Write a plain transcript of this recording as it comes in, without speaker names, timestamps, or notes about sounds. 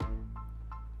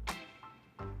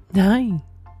Hi,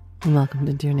 welcome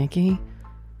to Dear Nikki.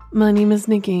 My name is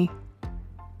Nikki,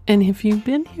 and if you've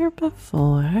been here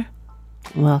before,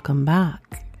 welcome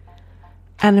back.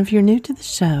 And if you're new to the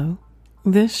show,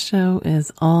 this show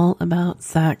is all about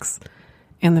sex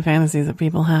and the fantasies that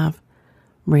people have,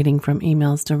 reading from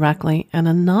emails directly and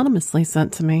anonymously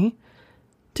sent to me.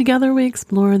 Together we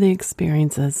explore the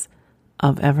experiences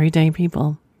of everyday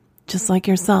people, just like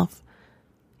yourself.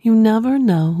 You never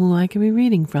know who I could be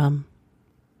reading from.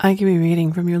 I could be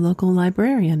reading from your local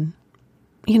librarian.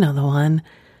 You know the one.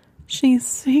 She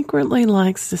secretly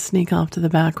likes to sneak off to the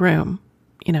back room,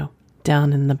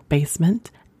 down in the basement,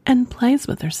 and plays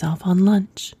with herself on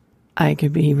lunch. I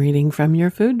could be reading from your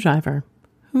food driver,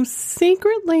 who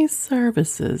secretly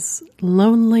services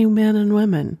lonely men and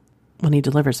women when he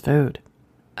delivers food.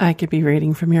 I could be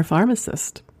reading from your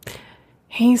pharmacist.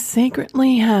 He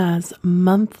secretly has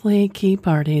monthly key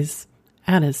parties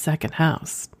at his second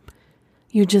house.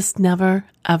 You just never,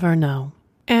 ever know.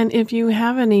 And if you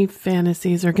have any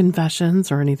fantasies or confessions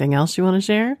or anything else you want to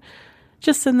share,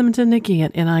 just send them to Nikki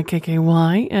at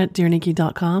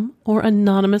nikky@dearnikki.com or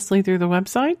anonymously through the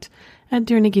website at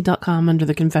dearnikki.com under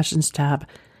the Confessions tab.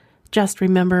 Just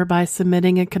remember, by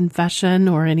submitting a confession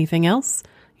or anything else,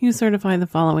 you certify the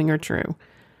following are true.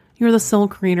 You're the sole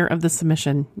creator of the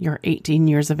submission. You're 18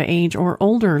 years of age or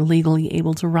older, legally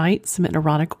able to write, submit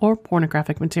erotic or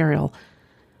pornographic material.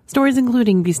 Stories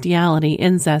including bestiality,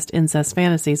 incest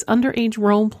fantasies, underage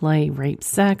role play, rape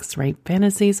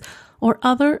fantasies, or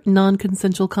other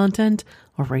non-consensual content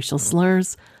or racial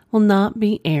slurs will not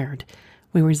be aired.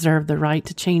 We reserve the right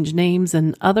to change names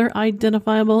and other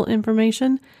identifiable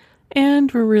information, and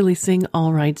we're releasing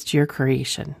all rights to your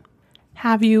creation.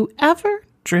 Have you ever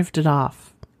drifted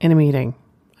off in a meeting?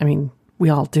 I mean, we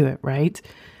all do it, right?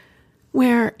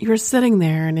 Where you're sitting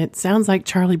there and it sounds like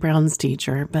Charlie Brown's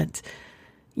teacher, but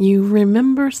you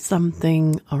remember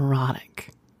something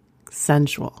erotic,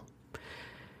 sensual,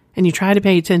 and you try to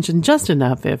pay attention just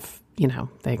enough if,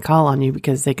 they call on you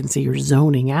because they can see you're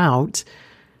zoning out,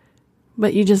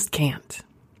 but you just can't.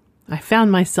 I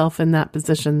found myself in that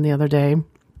position the other day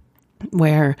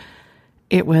where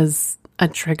it was a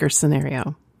trigger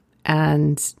scenario,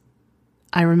 and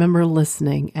I remember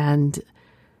listening, and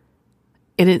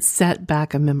it had set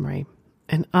back a memory,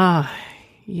 and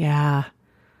yeah.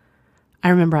 I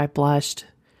remember I blushed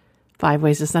 5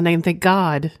 ways to Sunday, and thank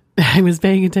God I was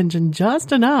paying attention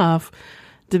just enough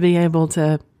to be able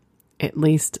to at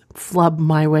least flub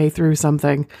my way through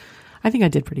something. I think I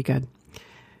did pretty good.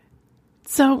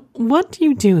 So what do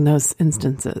you do in those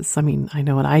instances? I mean, I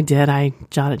know what I did. I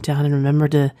jotted down and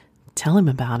remembered to tell him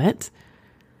about it.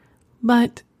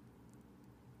 But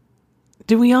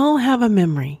do we all have a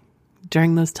memory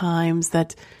during those times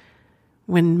that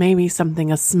when maybe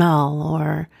something, a smell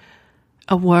or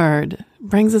a word,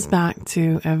 brings us back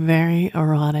to a very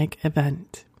erotic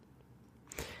event?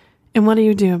 And what do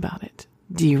you do about it?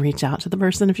 Do you reach out to the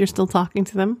person if you're still talking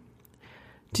to them?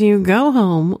 Do you go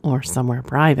home or somewhere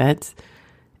private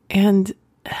and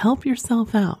help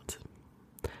yourself out?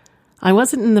 I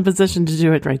wasn't in the position to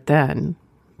do it right then,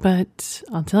 but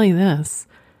I'll tell you this.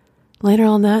 Later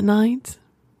on that night,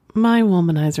 my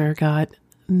womanizer got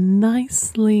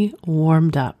nicely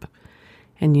warmed up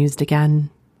and used again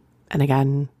and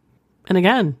again and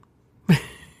again.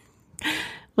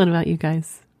 What about you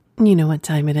guys? You know what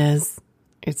time it is.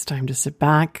 It's time to sit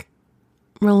back,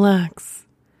 relax.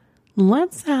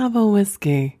 Let's have a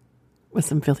whiskey with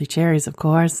some Philly cherries, of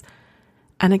course,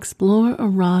 and explore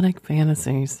erotic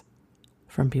fantasies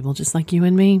from people just like you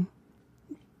and me.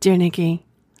 Dear Nikki,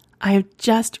 I have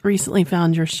just recently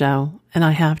found your show, and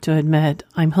I have to admit,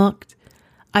 I'm hooked.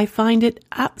 I find it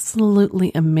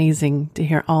absolutely amazing to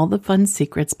hear all the fun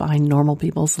secrets behind normal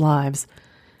people's lives.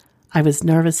 I was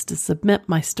nervous to submit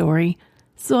my story,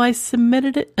 so I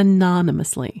submitted it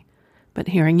anonymously. But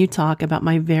hearing you talk about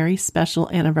my very special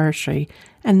anniversary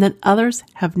and that others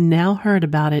have now heard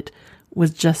about it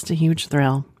was just a huge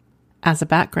thrill. As a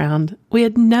background, we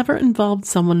had never involved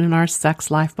someone in our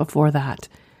sex life before that.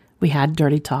 We had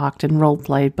dirty talked and role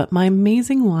played, but my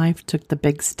amazing wife took the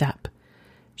big step.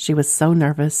 She was so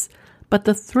nervous, but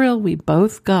the thrill we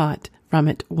both got from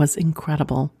it was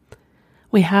incredible.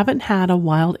 We haven't had a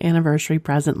wild anniversary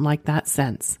present like that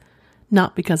since.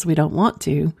 Not because we don't want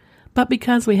to, but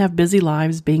because we have busy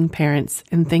lives being parents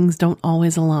and things don't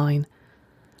always align.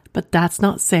 But that's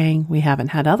not saying we haven't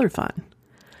had other fun.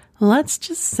 Let's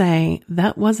just say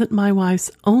that wasn't my wife's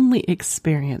only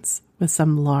experience with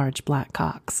some large black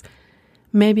cocks.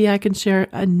 Maybe I can share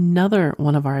another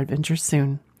one of our adventures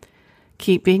soon.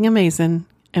 Keep being amazing,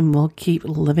 and we'll keep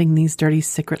living these dirty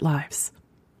secret lives.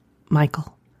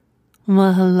 Michael.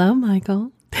 Well, hello,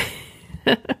 Michael.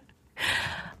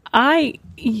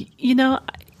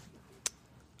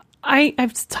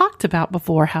 I've talked about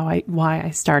before why I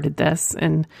started this,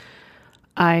 and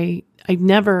I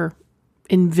never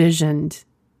envisioned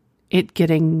it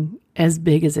getting as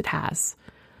big as it has.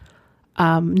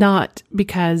 Not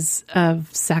because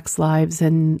of sex lives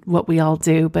and what we all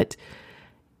do, but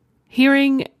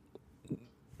hearing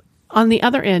on the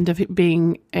other end of it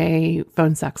being a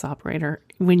phone sex operator,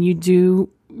 when you do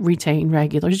retain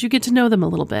regulars, you get to know them a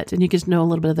little bit and you get to know a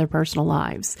little bit of their personal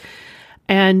lives.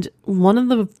 And one of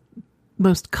the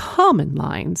most common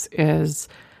lines is,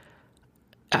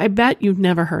 I bet you've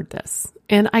never heard this.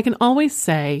 And I can always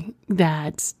say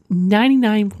that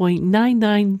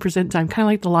 99.99% of the time, kind of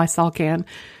like the Lysol can,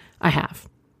 I have.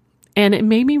 And it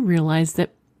made me realize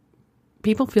that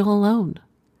people feel alone.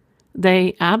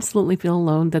 They absolutely feel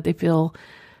alone, that they feel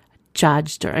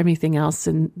judged or anything else.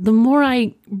 And the more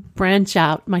I branch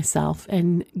out myself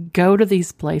and go to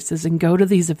these places and go to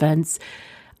these events,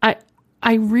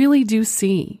 I really do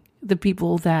see the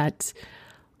people that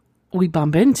we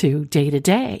bump into day to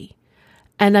day.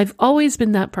 And I've always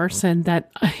been that person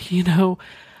that,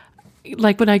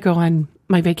 like when I go on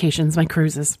my vacations, my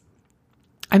cruises,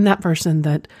 I'm that person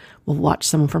that will watch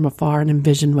someone from afar and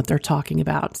envision what they're talking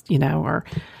about, or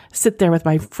sit there with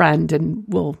my friend and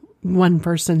one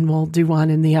person will do one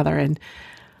and the other.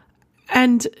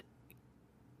 And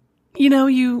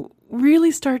you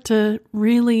really start to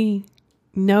really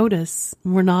notice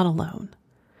we're not alone.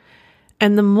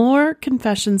 And the more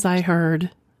confessions I heard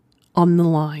on the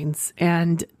lines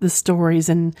and the stories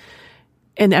and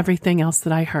everything else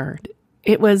that I heard,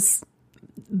 it was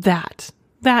that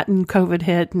and COVID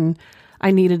hit, and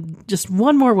I needed just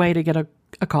one more way to get a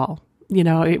call.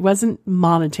 It wasn't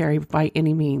monetary by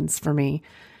any means for me.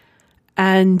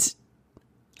 And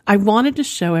I wanted to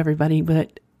show everybody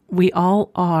that we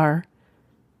all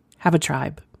have a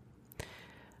tribe.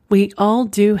 We all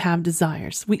do have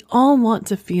desires. We all want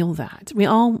to feel that. We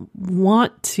all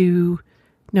want to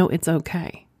know it's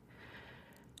okay.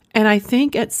 And I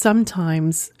think at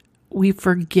sometimes we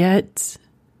forget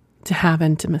to have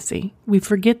intimacy. We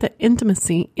forget that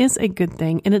intimacy is a good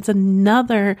thing, and it's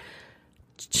another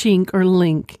chink or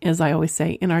link, as I always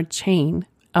say, in our chain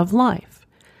of life.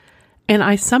 And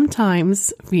I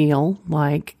sometimes feel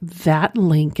like that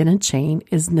link in a chain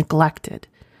is neglected.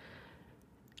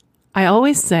 I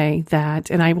always say that,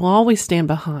 and I will always stand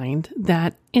behind,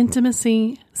 that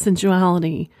intimacy,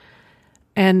 sensuality,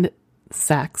 and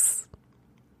sex,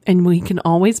 and we can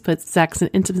always put sex and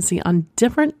intimacy on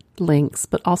different links,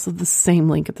 but also the same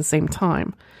link at the same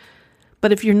time.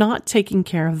 But if you're not taking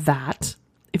care of that,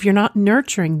 if you're not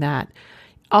nurturing that,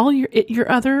 all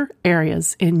your other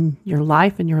areas in your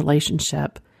life and your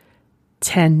relationship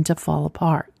tend to fall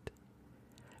apart.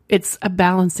 It's a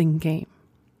balancing game.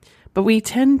 But we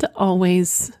tend to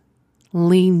always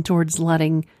lean towards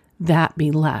letting that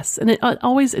be less. And it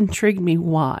always intrigued me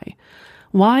why.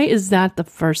 Why is that the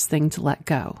first thing to let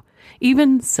go?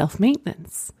 Even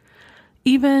self-maintenance,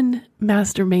 even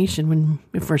masturbation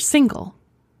if we're single,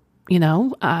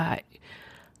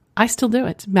 I still do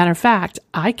it. Matter of fact,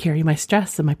 I carry my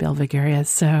stress in my pelvic area.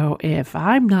 So if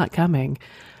I'm not coming,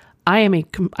 I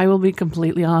will be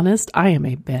completely honest, I am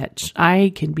a bitch.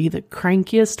 I can be the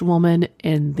crankiest woman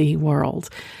in the world,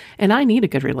 and I need a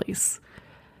good release.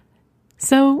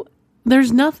 So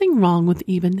there's nothing wrong with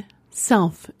even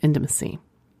self-intimacy.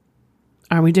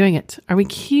 Are we doing it? Are we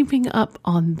keeping up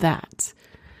on that?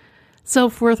 So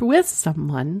if we're with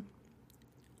someone,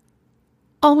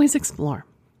 always explore.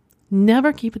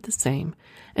 Never keep it the same,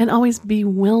 and always be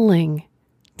willing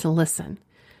to listen.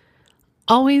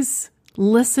 Always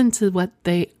listen to what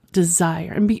they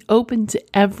desire and be open to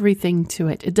everything to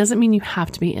it. It doesn't mean you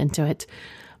have to be into it,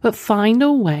 but find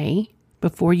a way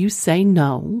before you say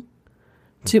no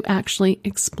to actually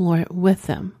explore it with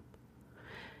them.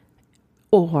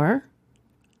 Or,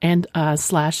 if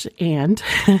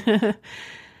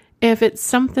it's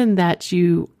something that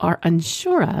you are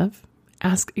unsure of,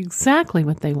 ask exactly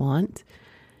what they want.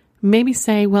 Maybe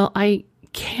say, well, I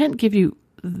can't give you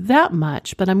that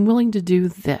much, but I'm willing to do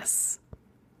this.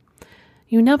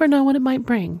 You never know what it might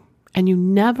bring, and you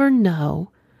never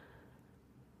know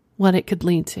what it could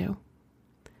lead to.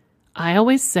 I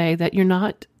always say that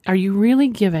are you really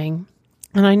giving?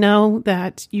 And I know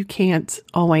that you can't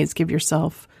always give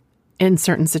yourself in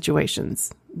certain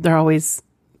situations.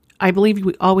 I believe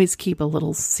we always keep a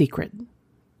little secret,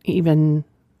 even,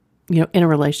 in a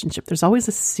relationship. There's always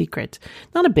a secret,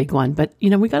 not a big one, but, we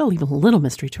got to leave a little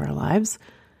mystery to our lives.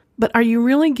 But are you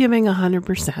really giving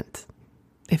 100%?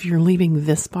 If you're leaving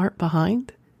this part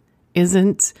behind,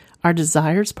 isn't our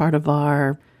desires part of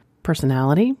our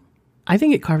personality? I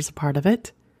think it carves a part of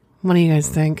it. What do you guys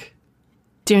think?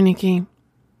 Dear Nikki,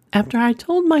 after I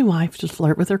told my wife to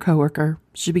flirt with her coworker,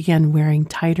 she began wearing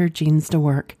tighter jeans to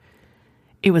work.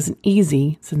 It wasn't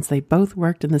easy since they both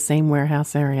worked in the same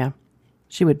warehouse area.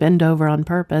 She would bend over on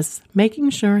purpose, making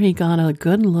sure he got a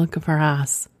good look of her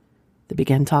ass. They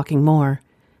began talking more.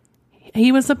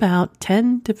 He was about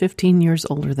 10 to 15 years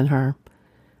older than her.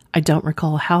 I don't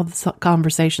recall how the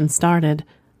conversation started,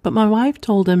 but my wife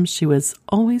told him she was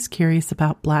always curious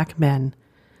about black men.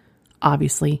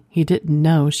 Obviously, he didn't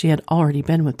know she had already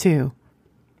been with 2.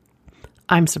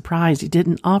 I'm surprised he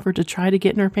didn't offer to try to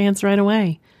get in her pants right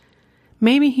away.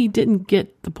 Maybe he didn't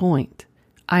get the point.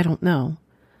 I don't know.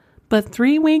 But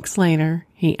 3 weeks later,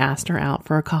 he asked her out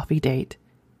for a coffee date,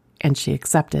 and she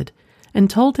accepted and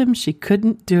told him she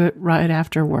couldn't do it right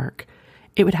after work.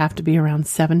 It would have to be around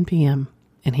 7 p.m.,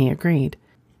 and he agreed.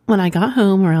 When I got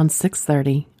home around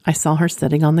 6:30, I saw her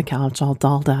sitting on the couch all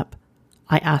dolled up.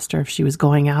 I asked her if she was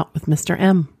going out with Mr.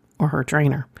 M or her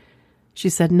trainer. She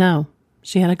said no.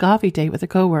 She had a coffee date with a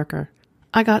coworker.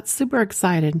 I got super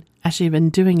excited as she had been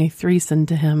doing a threesome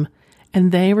to him,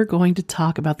 and they were going to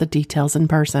talk about the details in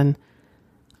person.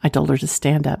 I told her to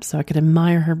stand up so I could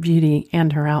admire her beauty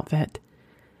and her outfit.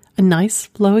 A nice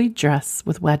flowy dress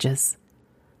with wedges.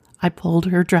 I pulled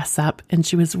her dress up and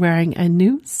she was wearing a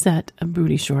new set of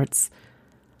booty shorts.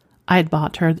 I had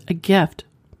bought her a gift,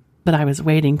 but I was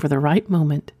waiting for the right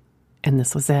moment, and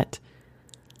this was it.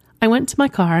 I went to my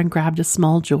car and grabbed a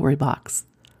small jewelry box.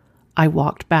 I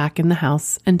walked back in the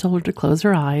house and told her to close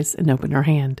her eyes and open her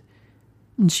hand.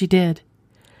 And she did.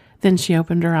 Then she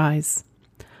opened her eyes.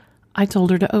 I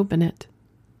told her to open it.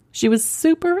 She was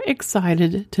super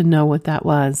excited to know what that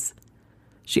was.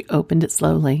 She opened it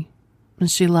slowly, and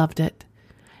she loved it.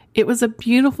 It was a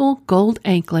beautiful gold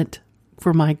anklet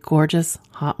for my gorgeous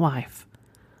hot wife.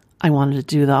 I wanted to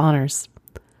do the honors.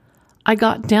 I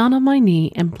got down on my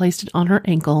knee and placed it on her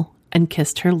ankle and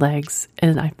kissed her legs,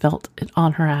 and I felt it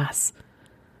on her ass.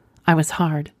 I was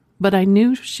hard, but I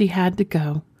knew she had to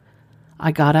go.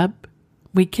 I got up,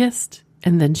 we kissed,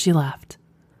 and then she left.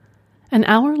 An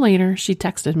hour later, she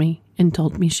texted me and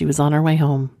told me she was on her way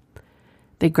home.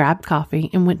 They grabbed coffee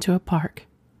and went to a park.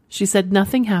 She said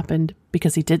nothing happened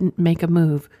because he didn't make a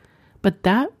move, but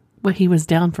that what he was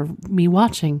down for me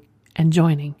watching and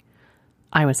joining.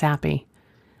 I was happy.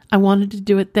 I wanted to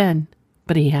do it then,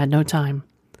 but he had no time.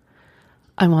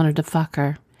 I wanted to fuck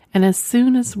her, and as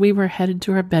soon as we were headed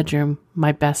to her bedroom,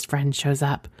 my best friend shows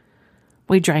up.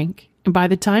 We drank, and by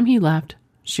the time he left,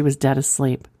 she was dead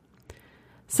asleep.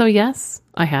 So yes,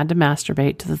 I had to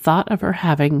masturbate to the thought of her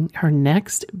having her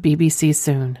next BBC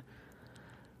soon.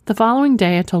 The following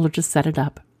day, I told her to set it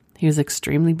up. He was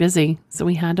extremely busy, so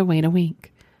we had to wait a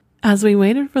week. As we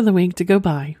waited for the week to go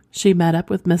by, she met up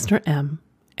with Mr. M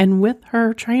and with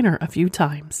her trainer a few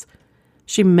times.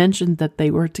 She mentioned that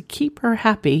they were to keep her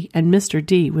happy and Mr.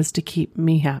 D was to keep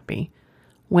me happy.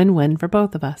 Win-win for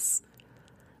both of us.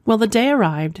 Well, the day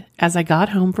arrived. As I got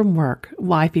home from work,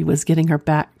 Wifey was getting her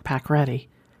backpack ready.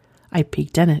 I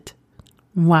peeked in it.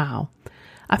 Wow.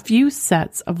 A few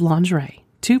sets of lingerie,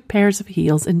 2 pairs of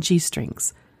heels and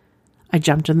G-strings. I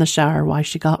jumped in the shower while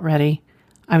she got ready.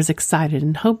 I was excited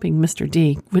and hoping Mr.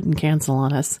 D wouldn't cancel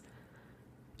on us.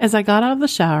 As I got out of the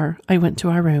shower, I went to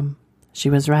our room. She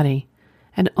was ready.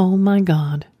 And oh my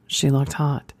God, she looked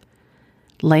hot.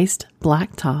 Laced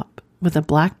black top with a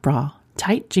black bra,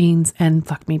 tight jeans, and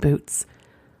fuck me boots.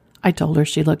 I told her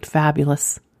she looked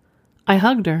fabulous. I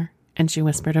hugged her, and she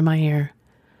whispered in my ear,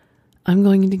 "I'm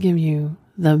going to give you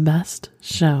the best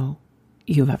show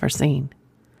you've ever seen."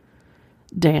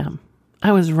 Damn,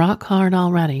 I was rock hard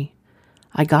already.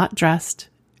 I got dressed,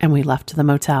 and we left to the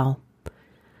motel.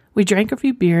 We drank a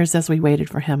few beers as we waited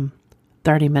for him.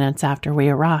 30 minutes after we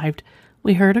arrived,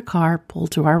 we heard a car pull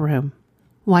to our room.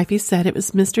 Wifey said it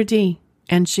was Mr. D,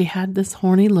 and she had this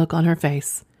horny look on her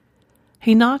face.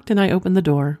 He knocked and I opened the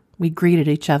door. We greeted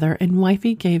each other and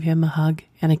Wifey gave him a hug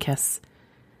and a kiss.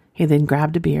 He then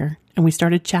grabbed a beer and we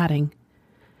started chatting.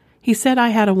 He said I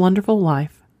had a wonderful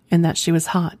wife and that she was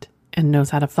hot and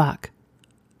knows how to fuck.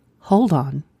 Hold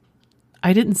on.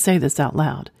 I didn't say this out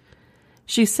loud.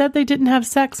 She said they didn't have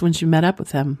sex when she met up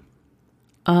with him.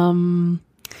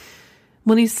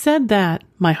 When he said that,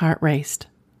 my heart raced.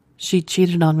 She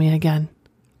cheated on me again.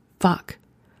 Fuck.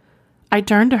 I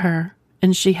turned to her,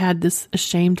 and she had this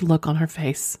ashamed look on her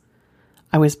face.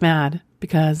 I was mad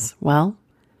because, well,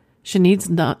 she needs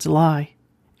not to lie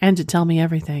and to tell me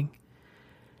everything.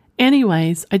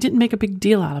 Anyways, I didn't make a big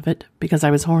deal out of it because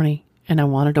I was horny and I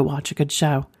wanted to watch a good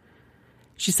show.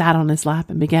 She sat on his lap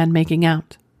and began making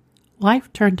out.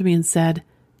 Wife turned to me and said,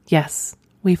 "Yes,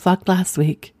 we fucked last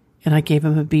week, and I gave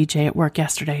him a BJ at work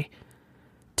yesterday.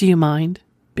 Do you mind?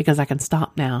 Because I can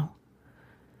stop now.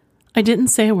 I didn't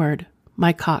say a word.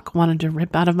 My cock wanted to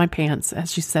rip out of my pants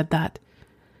as she said that.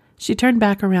 She turned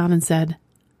back around and said,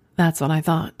 That's what I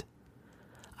thought.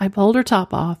 I pulled her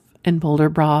top off and pulled her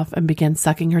bra off and began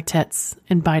sucking her tits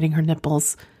and biting her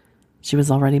nipples. She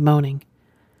was already moaning.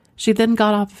 She then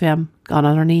got off of him, got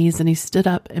on her knees, and he stood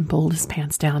up and pulled his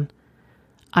pants down.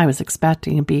 I was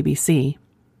expecting a BBC.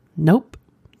 Nope,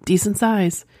 decent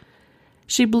size.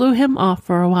 She blew him off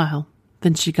for a while.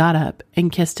 Then she got up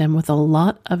and kissed him with a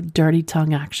lot of dirty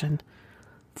tongue action.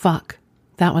 Fuck,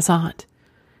 that was hot.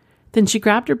 Then she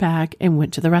grabbed her bag and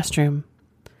went to the restroom.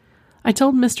 I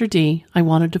told Mr. D I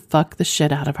wanted to fuck the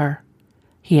shit out of her.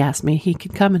 He asked me if he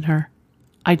could come in her.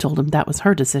 I told him that was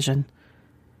her decision.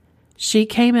 She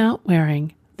came out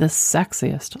wearing the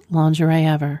sexiest lingerie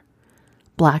ever.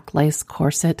 Black lace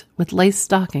corset with lace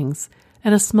stockings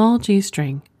and a small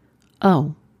G-string.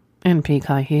 Oh, and pink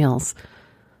high heels.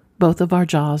 Both of our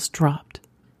jaws dropped.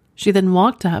 She then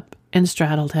walked up and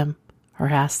straddled him. Her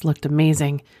ass looked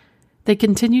amazing. They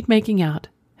continued making out.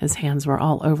 His hands were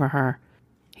all over her.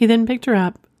 He then picked her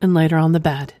up and laid her on the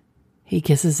bed. He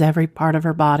kisses every part of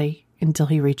her body until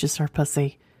he reaches her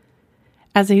pussy.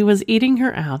 As he was eating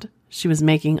her out, she was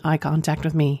making eye contact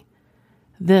with me.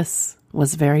 This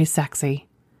was very sexy.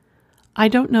 I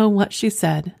don't know what she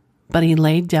said, but he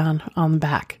laid down on the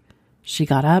back. She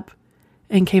got up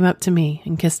and came up to me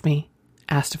and kissed me,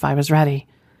 asked if I was ready.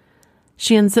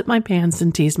 She unzipped my pants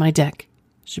and teased my dick.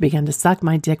 She began to suck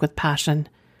my dick with passion.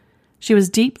 She was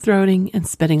deep-throating and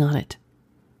spitting on it.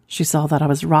 She saw that I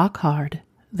was rock hard,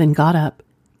 then got up,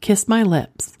 kissed my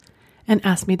lips, and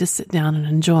asked me to sit down and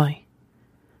enjoy.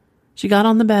 She got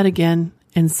on the bed again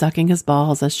and sucking his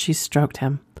balls as she stroked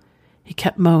him. He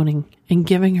kept moaning and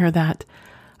giving her that,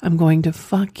 I'm going to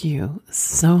fuck you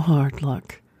so hard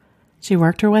look. She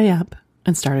worked her way up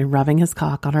and started rubbing his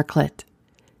cock on her clit.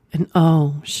 And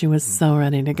oh, she was so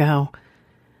ready to go.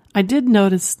 I did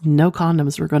notice no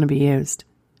condoms were going to be used.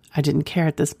 I didn't care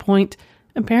at this point.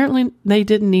 Apparently, they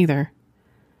didn't either.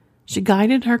 She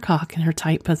guided her cock in her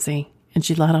tight pussy, and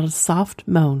she let out a soft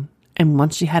moan, and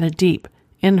once she had it deep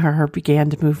in her, began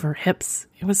to move her hips.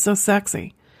 It was so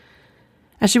sexy.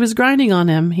 As she was grinding on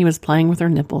him, he was playing with her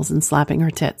nipples and slapping her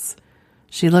tits.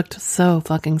 She looked so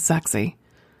fucking sexy.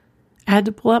 I had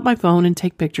to pull out my phone and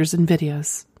take pictures and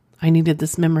videos. I needed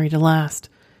this memory to last.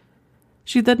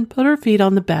 She then put her feet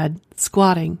on the bed,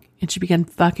 squatting, and she began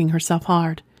fucking herself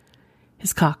hard.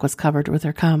 His cock was covered with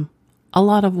her cum, a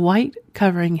lot of white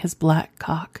covering his black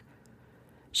cock.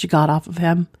 She got off of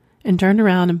him and turned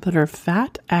around and put her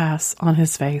fat ass on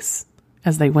his face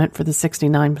as they went for the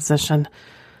 69 position.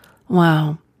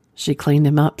 Wow, she cleaned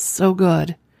him up so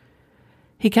good.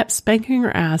 He kept spanking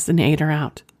her ass and ate her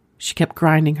out. She kept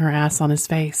grinding her ass on his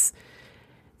face,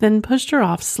 then pushed her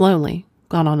off slowly,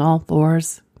 got on all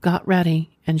fours, got ready,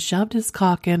 and shoved his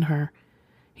cock in her.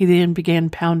 He then began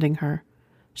pounding her.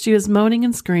 She was moaning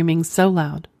and screaming so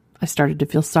loud, I started to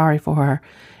feel sorry for her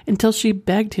until she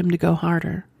begged him to go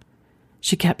harder.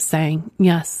 She kept saying,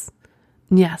 yes,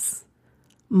 yes,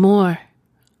 more,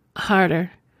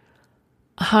 harder,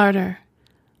 harder,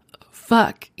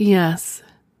 fuck, yes.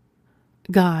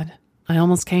 God, I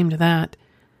almost came to that.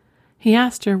 He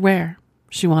asked her where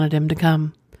she wanted him to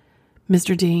come.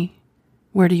 Mr. D,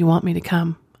 where do you want me to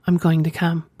come? I'm going to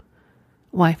come.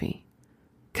 Wifey,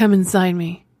 come inside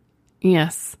me.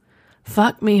 Yes,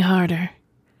 fuck me harder.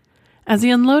 As he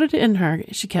unloaded in her,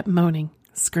 she kept moaning,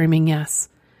 screaming yes.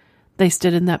 They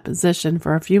stood in that position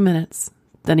for a few minutes.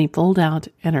 Then he pulled out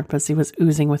and her pussy was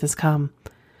oozing with his cum.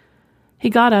 He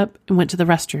got up and went to the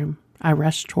restroom. I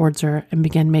rushed towards her and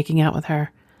began making out with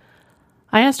her.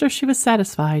 I asked her if she was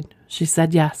satisfied. She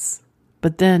said yes.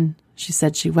 But then she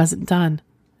said she wasn't done.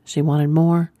 She wanted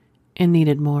more and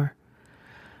needed more.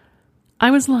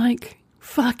 I was like,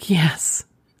 fuck yes.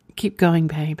 Keep going,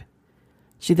 babe.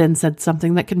 She then said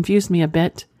something that confused me a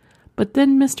bit, but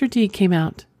then Mr. D came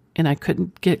out, and I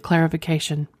couldn't get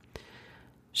clarification.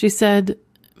 She said,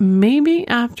 maybe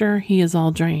after he is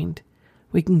all drained,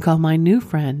 we can call my new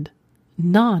friend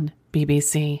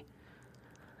non-BBC.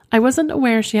 I wasn't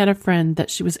aware she had a friend that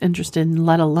she was interested in,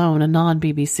 let alone a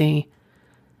non-BBC.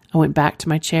 I went back to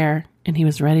my chair, and he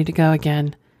was ready to go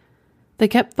again. They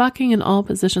kept fucking in all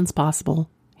positions possible.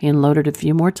 He unloaded a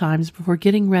few more times before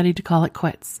getting ready to call it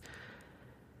quits.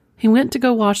 He went to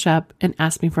go wash up and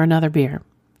asked me for another beer.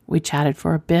 We chatted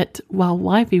for a bit while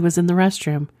Wifey was in the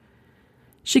restroom.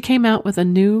 She came out with a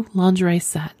new lingerie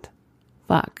set.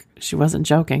 Fuck, she wasn't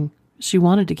joking. She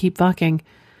wanted to keep fucking.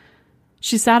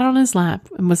 She sat on his lap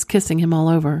and was kissing him all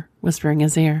over, whispering in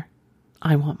his ear,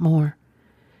 I want more.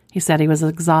 He said he was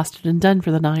exhausted and done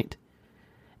for the night.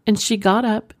 And she got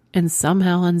up and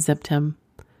somehow unzipped him.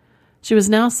 She was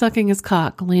now sucking his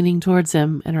cock, leaning towards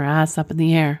him and her ass up in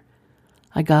the air.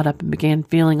 I got up and began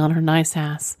feeling on her nice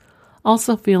ass,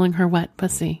 also feeling her wet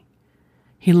pussy.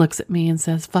 He looks at me and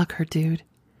says, "Fuck her, dude."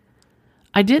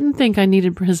 I didn't think I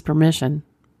needed his permission,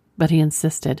 but he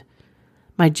insisted.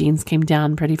 My jeans came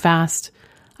down pretty fast.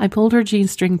 I pulled her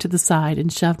G-string to the side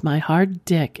and shoved my hard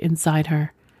dick inside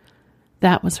her.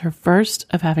 That was her first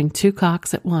of having 2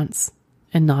 cocks at once,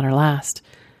 and not her last.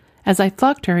 As I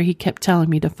fucked her, he kept telling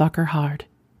me to fuck her hard,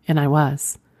 and I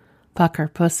was. Fuck her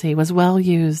pussy was well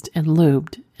used and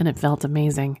lubed, and it felt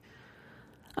amazing.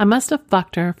 I must have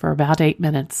fucked her for about 8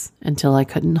 minutes, until I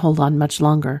couldn't hold on much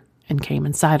longer, and came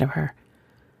inside of her.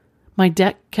 My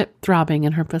dick kept throbbing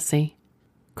in her pussy.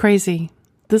 Crazy.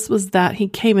 This was that he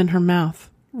came in her mouth,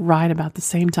 right about the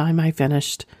same time I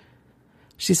finished.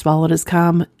 She swallowed his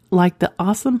cum like the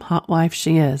awesome hot wife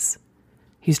she is.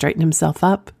 He straightened himself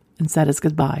up and said his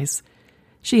goodbyes.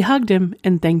 She hugged him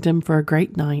and thanked him for a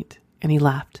great night, and he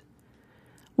left.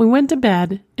 We went to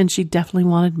bed, and she definitely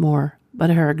wanted more, but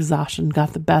her exhaustion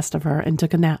got the best of her and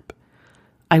took a nap.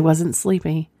 I wasn't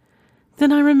sleepy.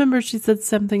 Then I remembered she said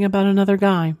something about another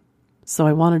guy, so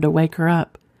I wanted to wake her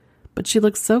up, but she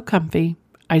looked so comfy,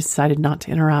 I decided not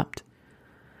to interrupt.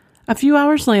 A few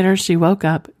hours later, she woke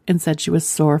up and said she was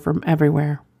sore from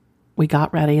everywhere. We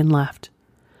got ready and left.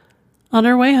 On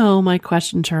her way home, I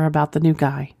questioned her about the new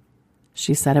guy.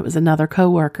 She said it was another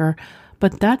coworker,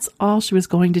 but that's all she was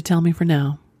going to tell me for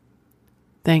now.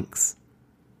 Thanks.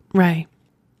 Ray.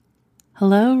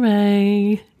 Hello,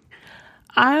 Ray.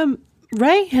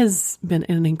 Ray has been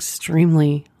an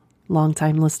extremely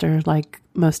long-time listener, like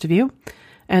most of you,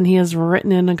 and he has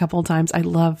written in a couple of times. I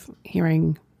love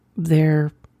hearing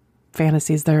their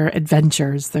fantasies, their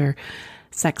adventures, their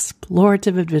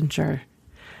sexplorative adventure.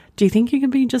 Do you think you can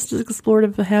be just as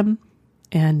explorative as him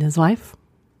and his wife?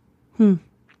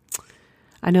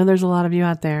 I know there's a lot of you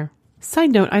out there.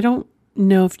 Side note, I don't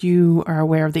know if you are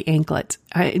aware of the anklet.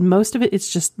 Most people,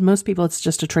 it's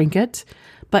just a trinket.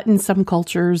 But in some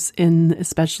cultures,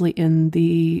 especially in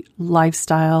the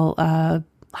lifestyle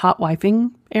hot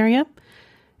wifing area,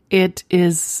 it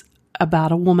is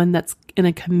about a woman that's in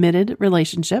a committed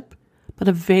relationship, but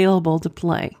available to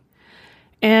play.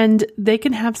 And they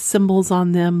can have symbols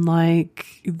on them, like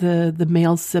the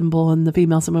male symbol and the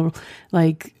female symbol.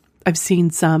 Like I've seen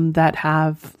some that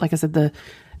have, like I said,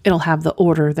 it'll have the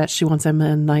order that she wants them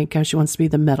in, like she wants to be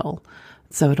the middle.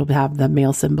 So it'll have the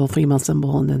male symbol, female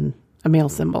symbol, and then a male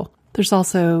symbol. There's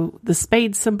also the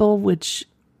spade symbol, which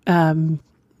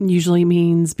usually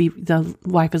means the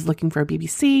wife is looking for a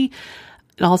BBC.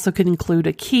 It also could include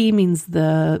a key, means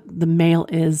the male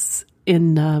is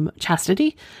in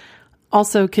chastity.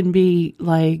 Also can be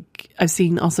like, I've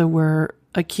seen also where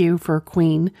a Q for a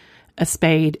queen, a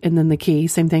spade, and then the key.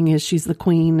 Same thing is she's the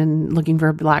queen and looking for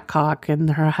a black cock, and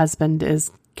her husband is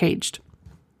caged.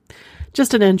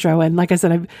 Just an intro. And like I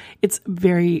said, it's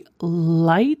very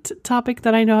light topic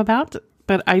that I know about,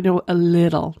 but I know a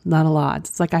little, not a lot.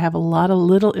 It's like I have a lot of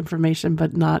little information,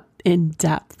 but not in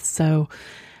depth. So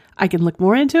I can look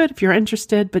more into it if you're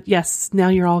interested. But yes, now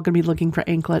you're all going to be looking for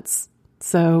anklets.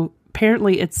 So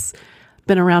apparently it's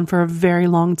been around for a very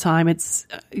long time. It's,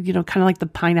 kind of like the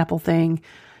pineapple thing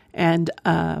and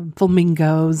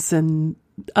flamingos and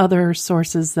other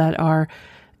sources that are,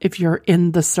 if you're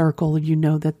in the circle, you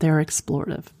know that they're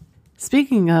explorative.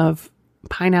 Speaking of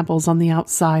pineapples on the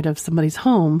outside of somebody's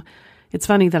home, it's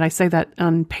funny that I say that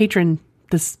on Patreon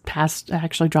I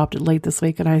actually dropped it late this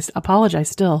week, and I apologize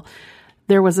still.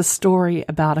 There was a story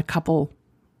about a couple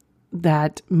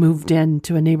that moved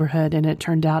into a neighborhood, and it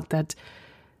turned out that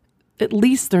at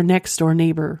least their next door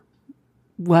neighbor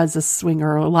was a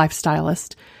swinger or a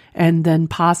lifestylist, and then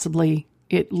possibly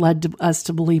it led to us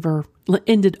to believe, or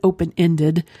ended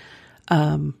open-ended.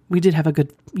 We did have a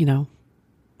good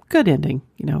ending.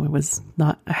 It was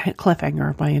not a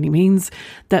cliffhanger by any means,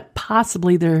 that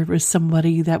possibly there was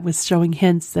somebody that was showing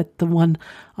hints that the one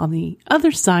on the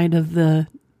other side of the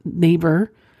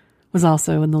neighbor was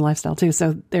also in the lifestyle too.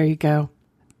 So there you go.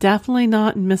 Definitely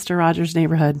not in Mr. Rogers'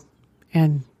 neighborhood.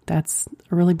 And that's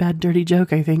a really bad, dirty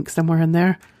joke, I think, somewhere in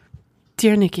there.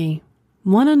 Dear Nikki,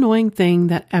 one annoying thing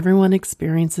that everyone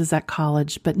experiences at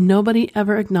college, but nobody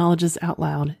ever acknowledges out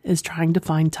loud, is trying to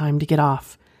find time to get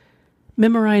off.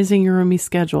 Memorizing your roomie's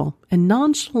schedule and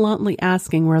nonchalantly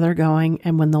asking where they're going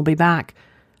and when they'll be back,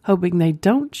 hoping they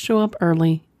don't show up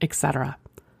early, etc.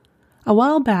 A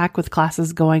while back, with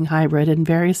classes going hybrid and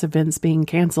various events being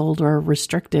canceled or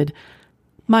restricted,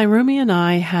 my roomie and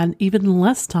I had even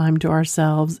less time to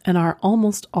ourselves and are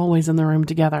almost always in the room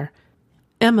together.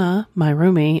 Emma, my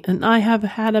roommate, and I have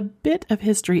had a bit of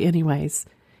history anyways.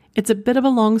 It's a bit of a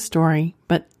long story,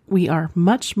 but we are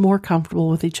much more comfortable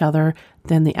with each other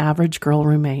than the average girl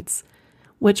roommates,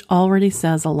 which already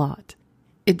says a lot.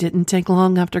 It didn't take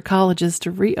long after colleges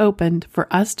to reopen for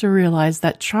us to realize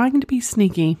that trying to be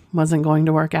sneaky wasn't going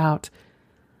to work out.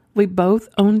 We both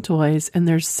own toys, and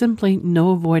there's simply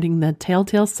no avoiding the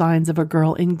telltale signs of a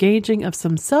girl engaging of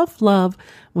some self-love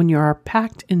when you are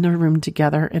packed in a room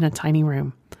together in a tiny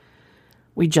room.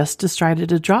 We just decided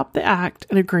to drop the act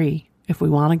and agree, if we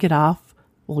want to get off,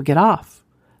 we'll get off.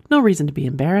 No reason to be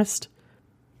embarrassed.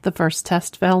 The first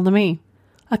test fell to me.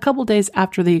 A couple days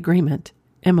after the agreement,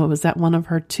 Emma was at one of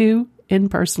her 2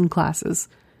 in-person classes,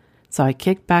 so I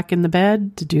kicked back in the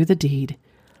bed to do the deed.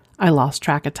 I lost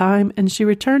track of time, and she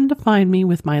returned to find me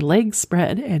with my legs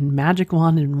spread and magic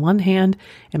wand in one hand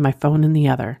and my phone in the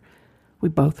other. We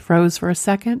both froze for a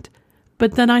second,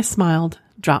 but then I smiled,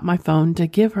 dropped my phone to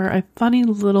give her a funny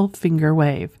little finger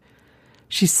wave.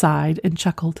 She sighed and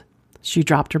chuckled. She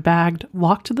dropped her bag,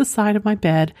 walked to the side of my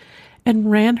bed,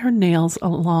 and ran her nails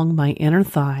along my inner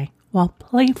thigh while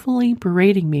playfully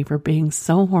berating me for being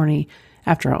so horny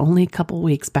after only a couple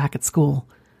weeks back at school.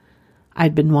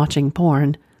 I'd been watching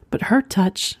porn, but her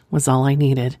touch was all I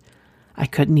needed. I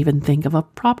couldn't even think of a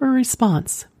proper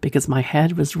response because my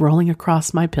head was rolling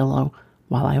across my pillow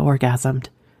while I orgasmed.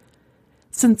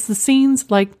 Since the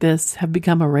scenes like this have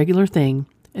become a regular thing,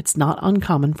 it's not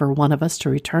uncommon for one of us to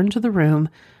return to the room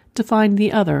to find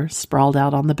the other sprawled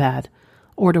out on the bed,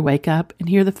 or to wake up and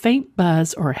hear the faint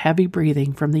buzz or heavy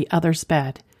breathing from the other's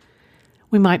bed.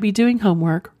 We might be doing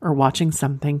homework or watching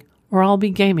something, or I'll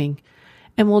be gaming,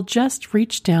 and we'll just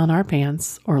reach down our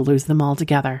pants or lose them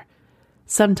altogether.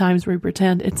 Sometimes we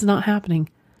pretend it's not happening.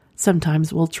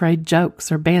 Sometimes we'll trade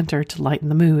jokes or banter to lighten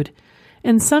the mood.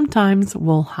 And sometimes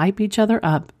we'll hype each other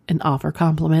up and offer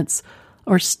compliments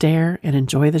or stare and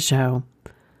enjoy the show.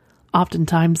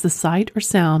 Oftentimes the sight or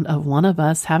sound of one of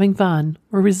us having fun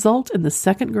will result in the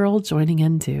second girl joining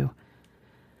in too.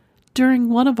 During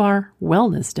one of our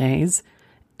wellness days,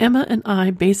 Emma and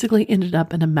I basically ended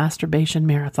up in a masturbation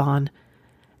marathon.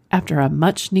 After a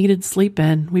much-needed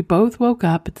sleep-in, we both woke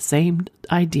up at the same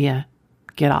idea: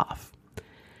 get off.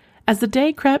 As the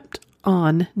day crept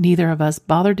on, neither of us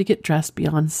bothered to get dressed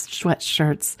beyond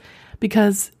sweatshirts,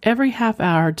 because every half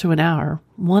hour to an hour,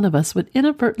 one of us would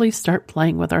inadvertently start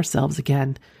playing with ourselves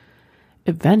again.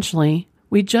 Eventually,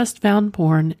 we just found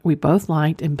porn we both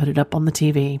liked and put it up on the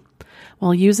TV,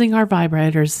 while using our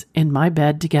vibrators in my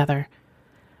bed together.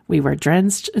 We were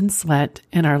drenched in sweat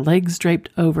and our legs draped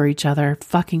over each other,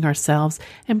 fucking ourselves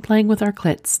and playing with our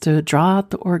clits to draw out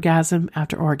the orgasm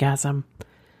after orgasm.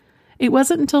 It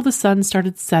wasn't until the sun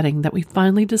started setting that we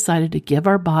finally decided to give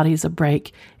our bodies a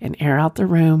break and air out the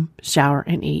room, shower,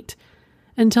 and eat,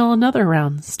 until another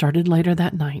round started later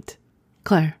that night.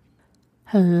 Claire.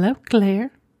 Hello,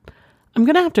 Claire. I'm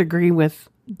going to have to agree with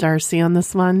Darcy on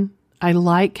this one. I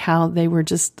like how they were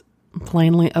just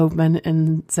plainly open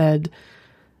and said,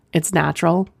 it's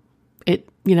natural.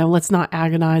 Let's not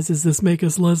agonize. Does this make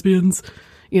us lesbians?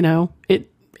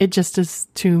 It just is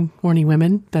 2 horny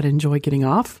women that enjoy getting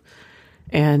off.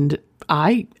 And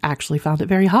I actually found it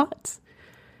very hot.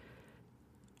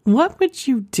 What would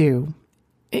you do?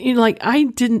 I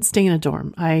didn't stay in a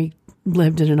dorm. I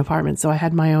lived in an apartment, so I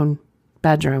had my own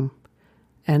bedroom.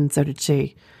 And so did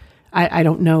she. I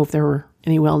don't know if there were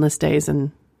any wellness days,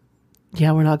 and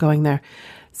yeah, we're not going there.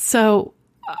 So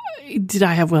did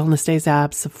I have wellness days?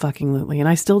 Absolutely. And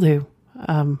I still do.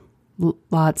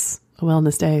 Lots of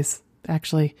wellness days,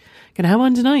 actually. Gonna have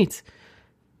one tonight.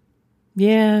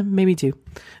 Yeah, maybe 2.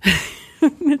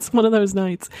 It's one of those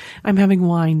nights. I'm having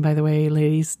wine, by the way,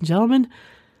 ladies and gentlemen.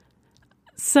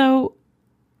 So,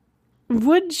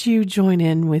 would you join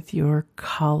in with your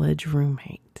college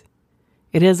roommate?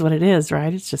 It is what it is,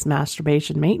 right? It's just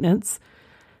masturbation maintenance.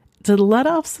 To let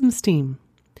off some steam.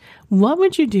 What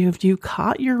would you do if you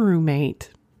caught your roommate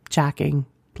jacking,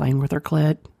 playing with her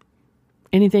clit,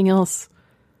 anything else?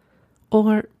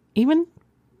 Or even,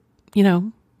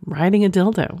 riding a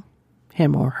dildo,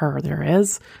 him or her there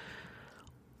is.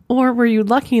 Or were you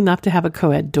lucky enough to have a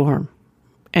co-ed dorm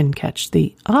and catch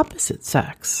the opposite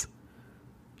sex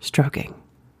stroking?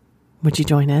 Would you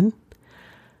join in?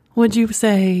 Would you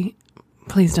say,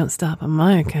 please don't stop on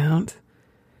my account,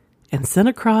 and sit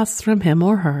across from him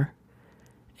or her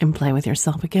and play with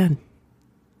yourself again,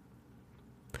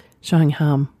 showing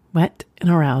how wet and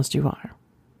aroused you are?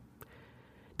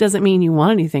 Doesn't mean you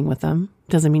want anything with them.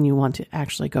 Doesn't mean you want to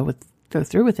actually go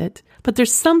through with it. But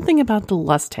there's something about the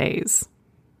lust haze.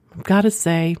 I've got to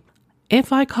say,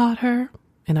 if I caught her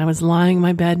and I was lying in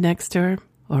my bed next to her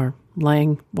or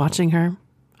watching her,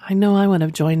 I know I would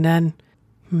have joined in.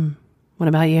 What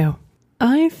about you?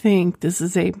 I think this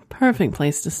is a perfect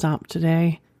place to stop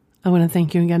today. I want to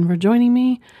thank you again for joining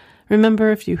me.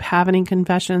 Remember, if you have any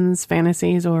confessions,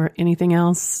 fantasies, or anything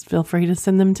else, feel free to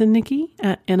send them to Nikki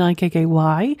at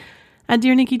NIKKY at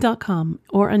DearNikki.com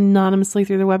or anonymously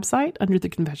through the website under the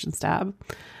Confessions tab.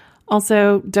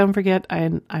 Also, don't forget,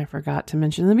 I forgot to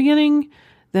mention in the beginning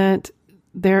that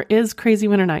there is Crazy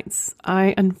Winter Nights.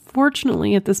 I,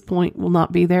 unfortunately, at this point, will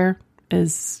not be there.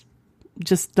 Is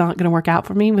just not going to work out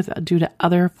for me due to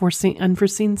other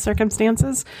unforeseen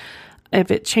circumstances.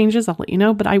 If it changes, I'll let you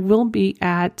know. But I will be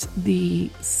at the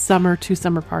two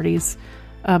summer parties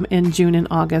in June and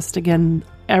August. Again,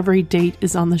 every date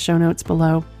is on the show notes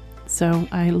below. So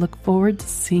I look forward to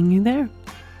seeing you there.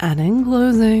 And in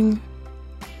closing,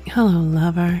 hello,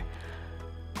 lover.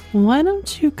 Why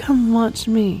don't you come watch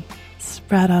me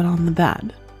spread out on the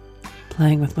bed,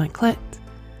 playing with my clit,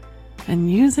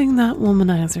 and using that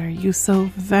womanizer you so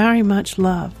very much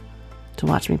love to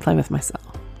watch me play with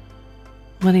myself?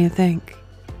 What do you think?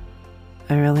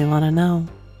 I really want to know.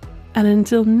 And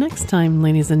until next time,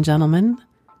 ladies and gentlemen,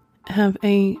 have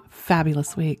a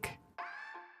fabulous week.